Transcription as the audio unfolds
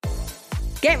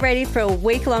Get ready for a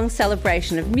week-long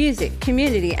celebration of music,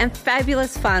 community and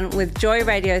fabulous fun with Joy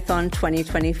Radiothon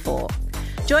 2024.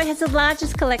 Joy has the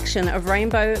largest collection of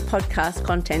rainbow podcast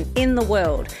content in the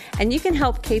world, and you can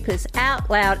help keep us out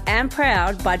loud and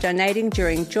proud by donating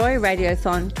during Joy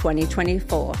Radiothon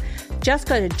 2024. Just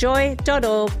go to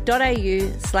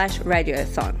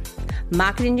joy.org.au/radiothon.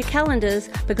 Mark it in your calendars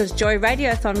because Joy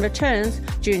Radiothon returns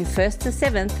June 1st to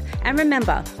 7th, and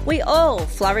remember, we all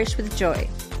flourish with joy.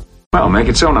 Well, make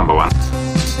it so, number one.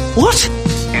 What?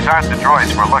 These aren't the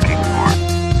droids we're looking for.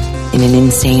 In an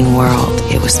insane world,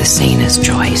 it was the sanest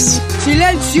choice.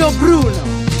 Silenzio Bruno!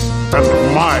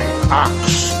 And my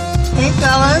axe. Hey,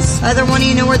 fellas. Either one of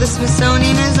you know where the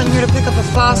Smithsonian is? I'm here to pick up a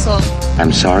fossil.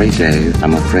 I'm sorry, Dave.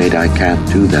 I'm afraid I can't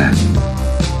do that.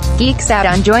 Geeks Out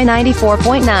on Joy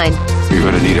 94.9. You're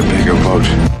going to need a bigger boat.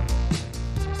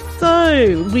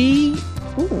 So,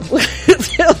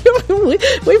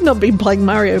 we've not been playing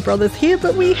Mario Brothers here,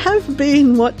 but we have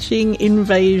been watching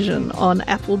Invasion on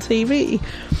Apple TV.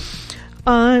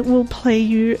 I will play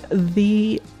you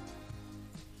the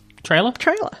trailer.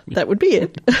 That would be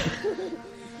it.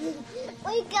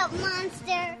 Wake up,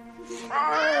 monster!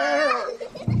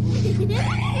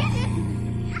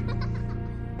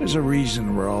 There's a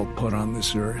reason we're all put on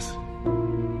this earth.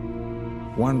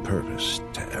 One purpose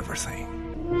to everything.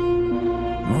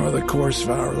 Over the course of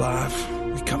our life,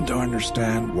 we come to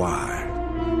understand why.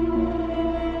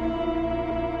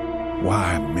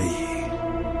 Why me?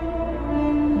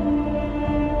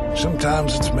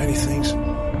 Sometimes it's many things.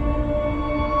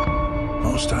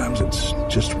 Most times it's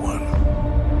just one.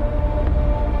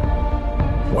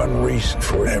 One reason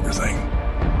for everything.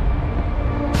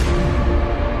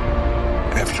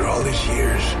 After all these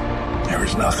years, there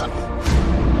was nothing.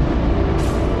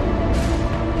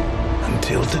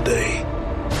 Until today.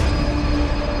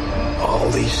 All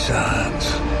these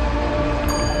signs.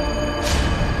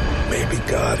 Maybe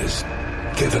God has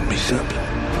given me something.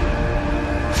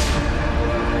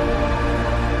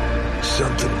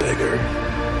 Something bigger.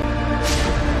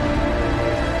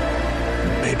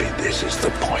 Maybe this is the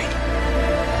point.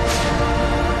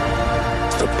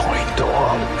 The point to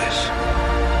all of this.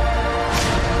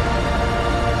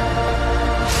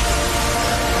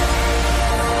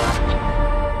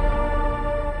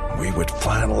 We would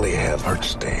finally have our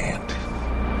stand.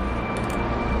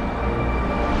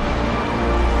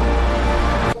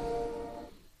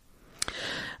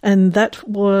 And that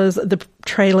was the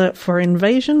trailer for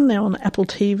Invasion, now on Apple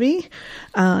TV.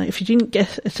 If you didn't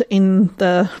get it in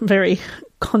the very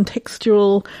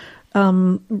contextual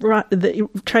the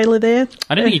trailer there.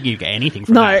 I don't think you get anything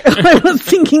from that. No, I was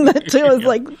thinking that too. I was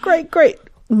like, great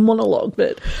monologue.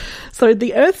 But so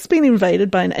the Earth's been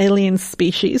invaded by an alien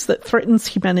species that threatens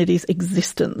humanity's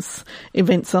existence.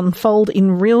 Events unfold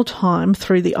in real time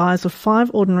through the eyes of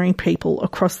 5 ordinary people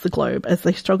across the globe as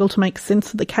they struggle to make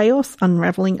sense of the chaos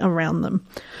unraveling around them.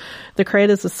 The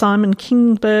creators are Simon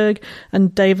Kinberg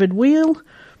and David Wheel.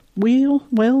 Wheel?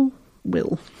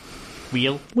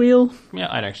 Yeah,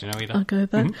 I don't actually know either. I'll go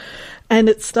with that. Mm-hmm. And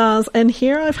it stars, and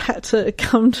here I've had to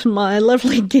come to my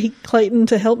lovely geek Clayton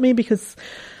to help me because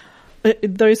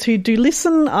those who do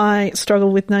listen, I struggle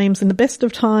with names in the best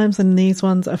of times, and these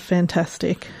ones are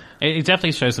fantastic. It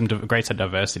definitely shows some great set of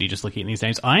diversity just looking at these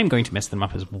names. I am going to mess them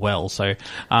up as well. So,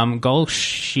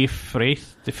 Golshifrit,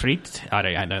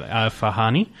 I know,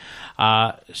 Fahani,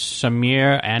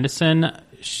 Shamir Anderson,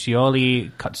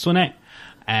 Shioli Katsune,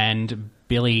 and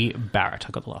Billy Barrett.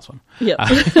 I got the last one. Yeah.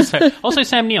 Also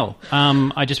Sam Neill.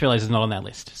 I just realised is not on that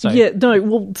list. So. Yeah, no,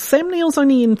 well, Sam Neill's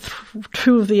only in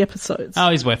 2 of the episodes. Oh,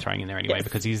 he's worth throwing in there anyway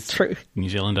because he's true. New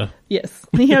Zealander. Yes,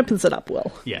 he opens it up well.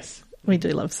 Yes. We do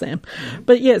love Sam. Mm-hmm.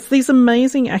 But yes, these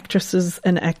amazing actresses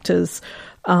and actors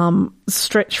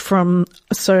stretch from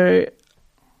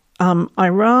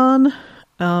Iran,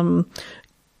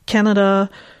 Canada,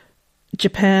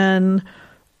 Japan,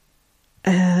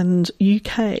 and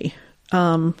UK.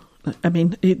 I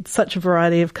mean, it's such a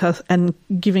variety of and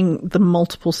giving the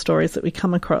multiple stories that we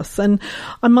come across. And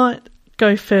I might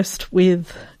go first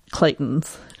with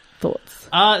Clayton's thoughts.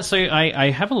 So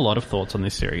I have a lot of thoughts on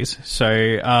this series.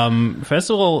 So, first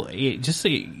of all, it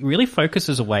really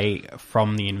focuses away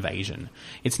from the invasion.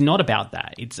 It's not about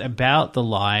that. It's about the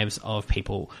lives of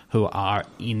people who are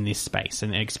in this space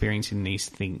and experiencing these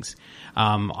things.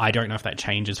 I don't know if that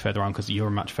changes further on because you're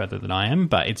much further than I am,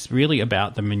 but it's really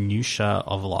about the minutiae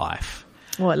of life.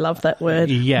 Oh, I love that word.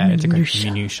 Yeah, it's a great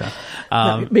minutiae.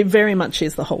 It very much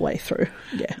is the whole way through.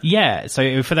 Yeah. Yeah.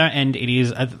 So for that end, it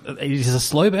is a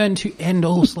slow burn to end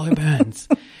all slow burns.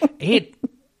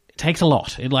 takes a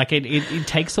lot. It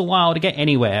takes a while to get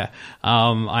anywhere.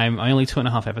 I'm only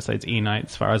 2.5 episodes in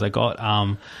as far as I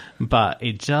got, but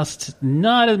it just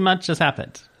not as much has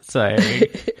happened. So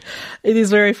it is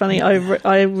very funny.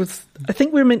 I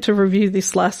think we were meant to review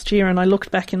this last year, and I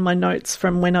looked back in my notes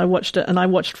from when I watched it, and I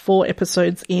watched 4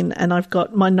 episodes in, and I've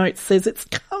got my notes says it's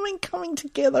coming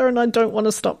together, and I don't want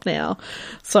to stop now.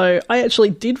 So I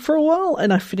actually did for a while,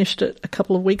 and I finished it a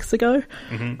couple of weeks ago.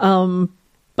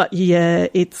 But yeah,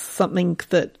 it's something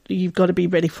that you've got to be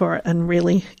ready for it, and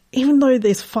really, even though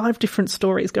there's 5 different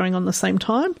stories going on at the same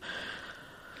time,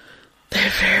 they're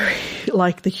very,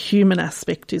 like, the human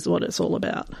aspect is what it's all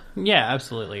about. Yeah,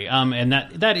 absolutely. And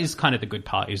that is kind of the good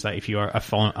part, is that if you are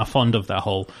fond of the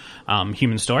whole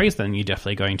human stories, then you're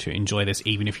definitely going to enjoy this,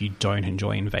 even if you don't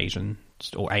enjoy invasion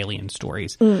or alien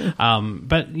stories.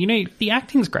 But, the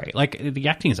acting's great. Like, the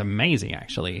acting is amazing,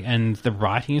 actually, and the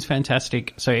writing is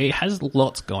fantastic. So it has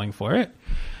lots going for it.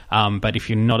 But if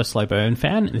you're not a slow burn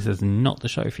fan, this is not the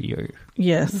show for you.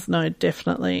 Yes, no,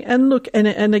 definitely. And look,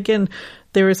 and again,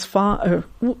 there's 4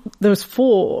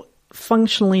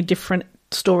 functionally different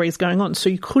stories going on, so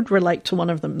you could relate to one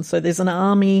of them. So there's an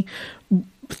army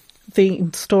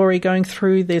themed story going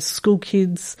through, there's school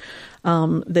kids,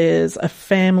 there's a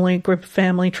group of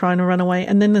family trying to run away,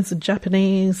 and then there's a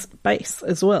Japanese base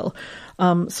as well.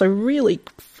 So really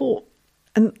 4.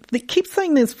 And they keep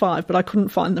saying there's 5, but I couldn't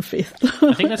find the 5th.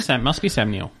 I think that's must be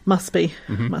Sam Neill. Must be.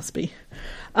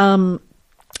 And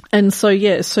so,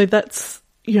 yeah, so that's,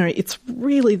 it's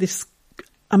really this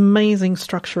amazing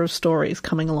structure of stories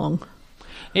coming along.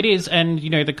 It is, and,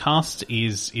 the cast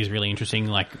is really interesting,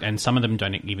 and some of them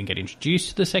don't even get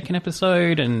introduced to the second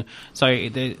episode, and so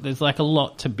there's, a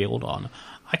lot to build on.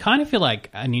 I kind of feel like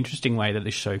an interesting way that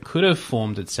this show could have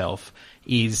formed itself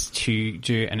is to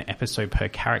do an episode per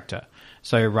character.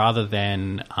 So rather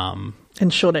than...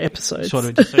 and shorter episodes. Sort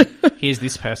of just here's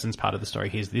this person's part of the story,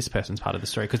 here's this person's part of the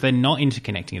story, because they're not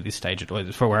interconnecting at this stage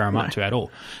for where I'm up to at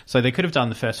all. So they could have done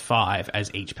the first 5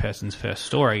 as each person's first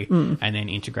story and then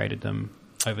integrated them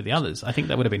over the others. I think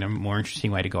that would have been a more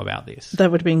interesting way to go about this.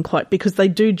 That would have been quite... Because they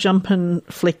do jump and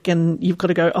flick, and you've got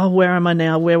to go, oh, where am I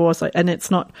now? Where was I? And it's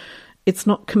not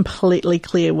completely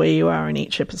clear where you are in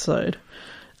each episode.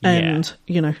 And,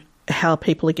 how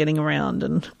people are getting around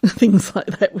and things like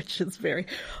that, which is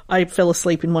I fell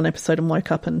asleep in one episode and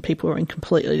woke up and people were in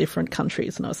completely different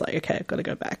countries, and I was like, okay, I've got to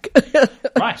go back.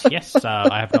 Right, yes.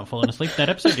 I have not fallen asleep that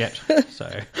episode yet. So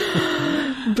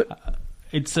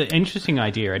it's an interesting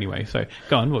idea anyway. So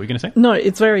go on, what were you going to say? No,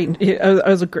 it's I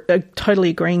was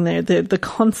totally agreeing there. The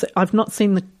concept, I've not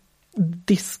seen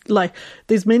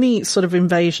there's many sort of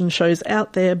invasion shows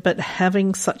out there, but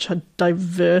having such a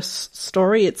diverse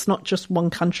story, it's not just one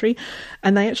country,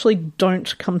 and they actually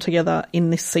don't come together in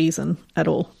this season at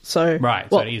all. So right,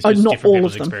 so it is just not all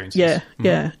of them. Experiences.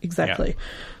 Yeah, exactly. Yeah.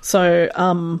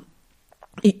 So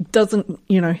it doesn't,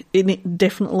 it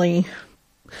definitely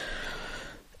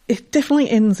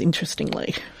ends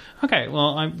interestingly. Okay,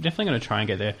 well, I'm definitely going to try and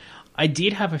get there. I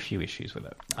did have a few issues with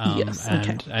it. Yes,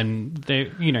 okay. And they're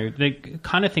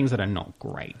kind of things that are not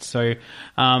great. So,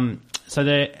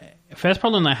 the first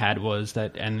problem I had was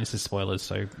that, and this is spoilers,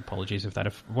 so apologies if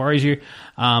that worries you,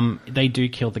 they do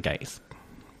kill the gays.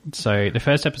 So the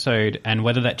first episode, and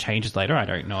whether that changes later, I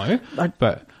don't know,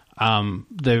 but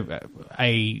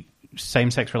a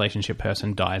same-sex relationship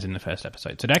person dies in the first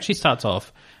episode. So it actually starts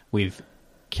off with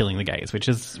killing the gays, which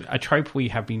is a trope we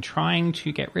have been trying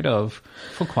to get rid of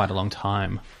for quite a long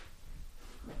time.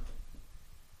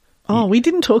 Oh, we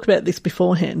didn't talk about this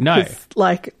beforehand. No.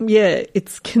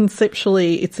 It's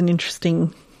conceptually, it's an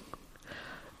interesting...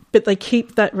 But they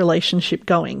keep that relationship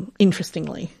going,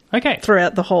 interestingly. Okay.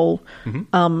 Throughout the whole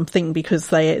thing, because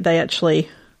they actually...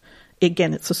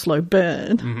 Again, it's a slow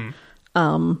burn.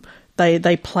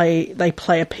 They play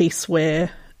a piece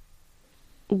where...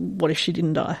 What if she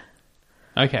didn't die?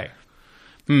 Okay.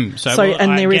 I'm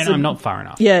not far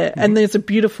enough. Yeah, and there's a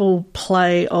beautiful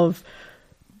play of,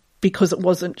 because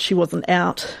she wasn't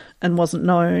out and wasn't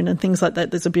known and things like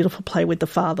that, there's a beautiful play with the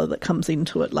father that comes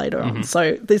into it later on.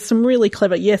 So there's some really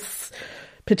clever,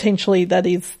 potentially that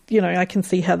is, I can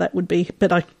see how that would be,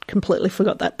 but I completely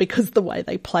forgot that because the way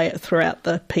they play it throughout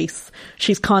the piece,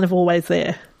 she's kind of always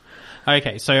there.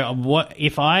 Okay, so what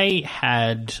if I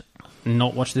had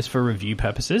not watched this for review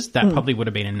purposes, that probably would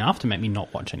have been enough to make me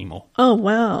not watch anymore. Oh,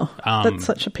 wow. That's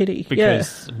such a pity.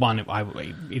 Because, one,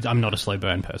 I'm not a slow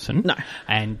burn person. No.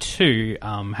 And two,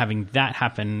 having that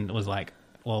happen was like,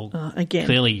 well, again,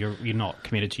 clearly you're not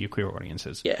committed to your queer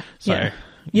audiences. Yeah. So,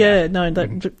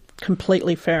 that's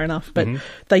completely fair enough. But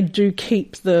they do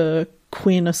keep the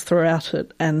queerness throughout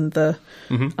it and the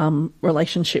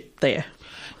relationship there.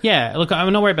 Yeah, look,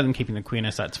 I'm not worried about them keeping the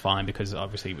queerness. That's fine, because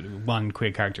obviously one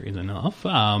queer character is enough.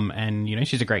 And, you know,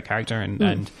 she's a great character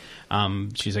and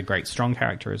she's a great, strong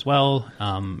character as well.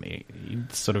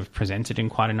 It's sort of presented in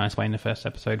quite a nice way in the first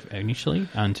episode initially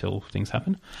until things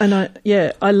happen. And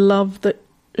I love that.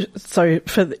 So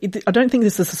I don't think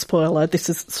this is a spoiler. This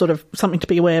is sort of something to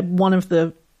be aware. One of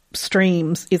the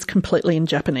streams is completely in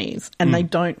Japanese, and they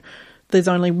don't. There's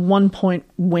only one point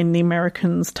when the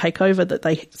Americans take over that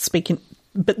they speak in,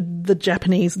 but the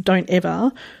Japanese don't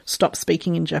ever stop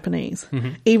speaking in Japanese,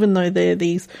 even though they're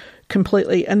these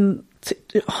completely and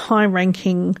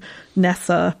high-ranking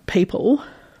NASA people.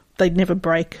 They'd never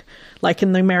break. Like,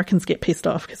 and the Americans get pissed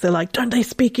off because they're like, don't they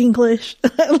speak English?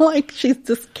 Like, she's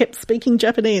just kept speaking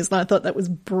Japanese, and I thought that was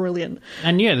brilliant.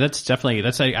 And yeah, that's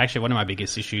actually one of my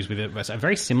biggest issues with it. It was a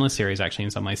very similar series, actually,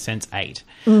 in some ways, Sense8,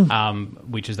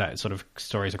 which is that sort of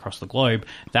stories across the globe.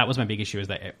 That was my big issue, is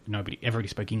that everybody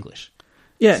spoke English.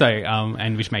 Yeah. So,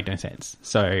 and which made no sense.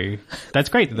 So that's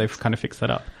great that they've kind of fixed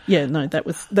that up. Yeah, no,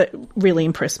 that really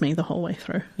impressed me the whole way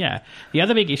through. Yeah. The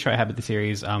other big issue I have with the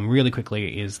series, really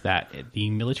quickly, is that the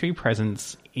military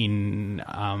presence in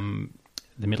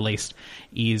the Middle East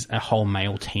is a whole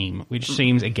male team, which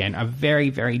seems, again, a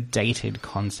very, very dated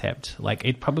concept. Like,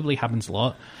 it probably happens a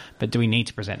lot, but do we need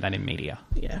to present that in media?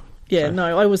 Yeah. Yeah,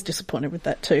 no, I was disappointed with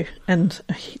that too, and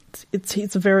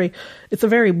it's a very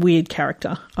weird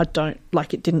character. I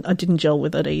didn't gel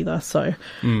with it either. So,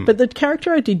 but the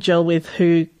character I did gel with,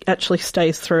 who actually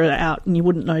stays throughout, and you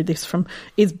wouldn't know this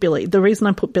is Billy. The reason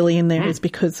I put Billy in there is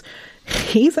because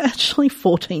he's actually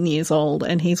 14 years old,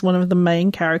 and he's one of the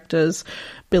main characters.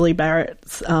 Billy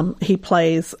Barrett's he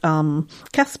plays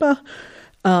Casper,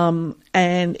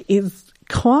 and is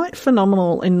quite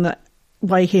phenomenal in that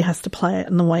way he has to play it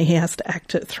and the way he has to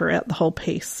act it throughout the whole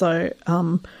piece. So,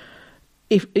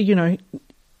 if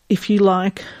you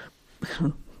like,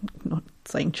 not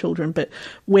saying children, but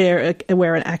where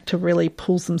an actor really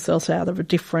pulls themselves out of a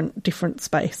different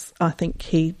space, I think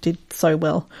he did so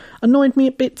well. Annoyed me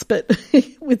at bits, but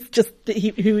with just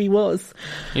who he was.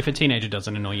 If a teenager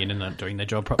doesn't annoy you, they're not doing their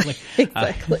job properly.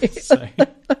 Exactly.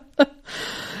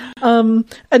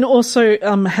 And also,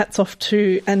 hats off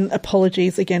to, and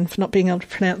apologies again for not being able to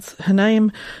pronounce her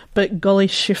name, but Golly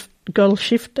Shiftat.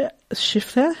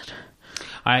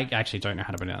 I actually don't know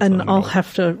how to pronounce it. And I'll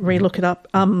have to relook it up.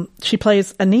 She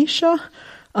plays Anisha,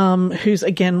 who's,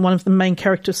 again, one of the main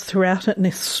characters throughout it, and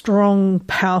this strong,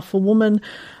 powerful woman.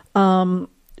 The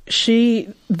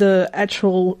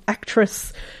actual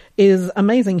actress, is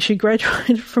amazing. She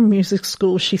graduated from music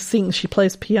school. She sings, she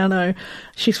plays piano,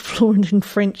 she's fluent in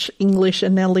French, English,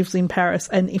 and now lives in Paris.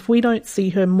 And if we don't see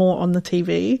her more on the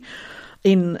TV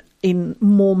in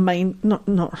more not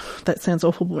that sounds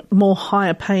awful, but more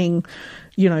higher paying,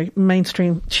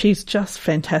 mainstream, she's just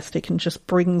fantastic and just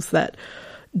brings that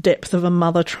depth of a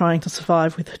mother trying to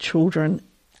survive with her children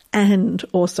and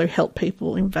also help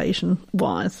people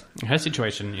invasion-wise. Her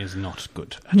situation is not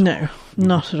good at all.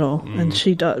 Not at all. And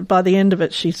she does. By the end of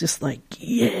it, she's just like,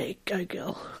 yeah, go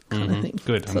girl, kind of thing.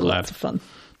 Good, I'm glad. Lots of fun.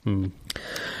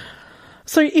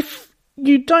 So if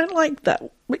you don't like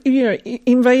that,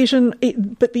 Invasion,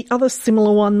 but the other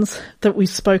similar ones that we've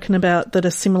spoken about that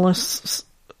are similar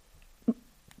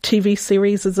TV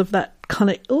series of that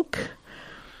kind of ilk,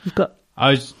 you've got...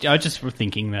 I was just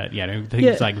thinking that,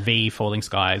 things like V, Falling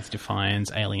Skies,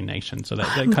 Defiance, Alien Nation. So that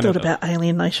kind thought about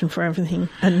Alien Nation for everything.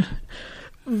 And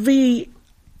V,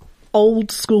 old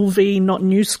school V, not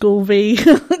new school V.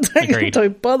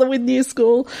 Don't bother with new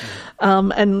school.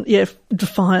 And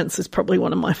Defiance is probably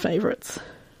one of my favourites.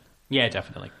 Yeah,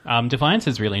 definitely. Defiance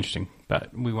is really interesting,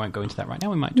 but we won't go into that right now.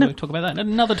 We might talk about that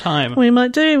another time. We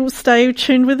might do. Stay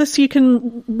tuned with us. You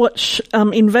can watch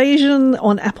Invasion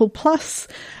on Apple Plus.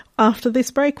 After this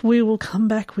break, we will come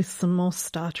back with some more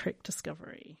Star Trek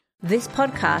Discovery. This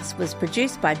podcast was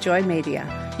produced by Joy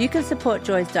Media. You can support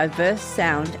Joy's diverse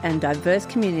sound and diverse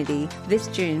community this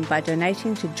June by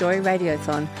donating to Joy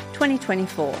Radiothon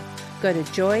 2024. Go to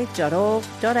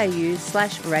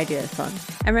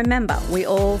joy.org.au/radiothon. And remember, we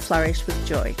all flourish with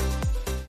joy.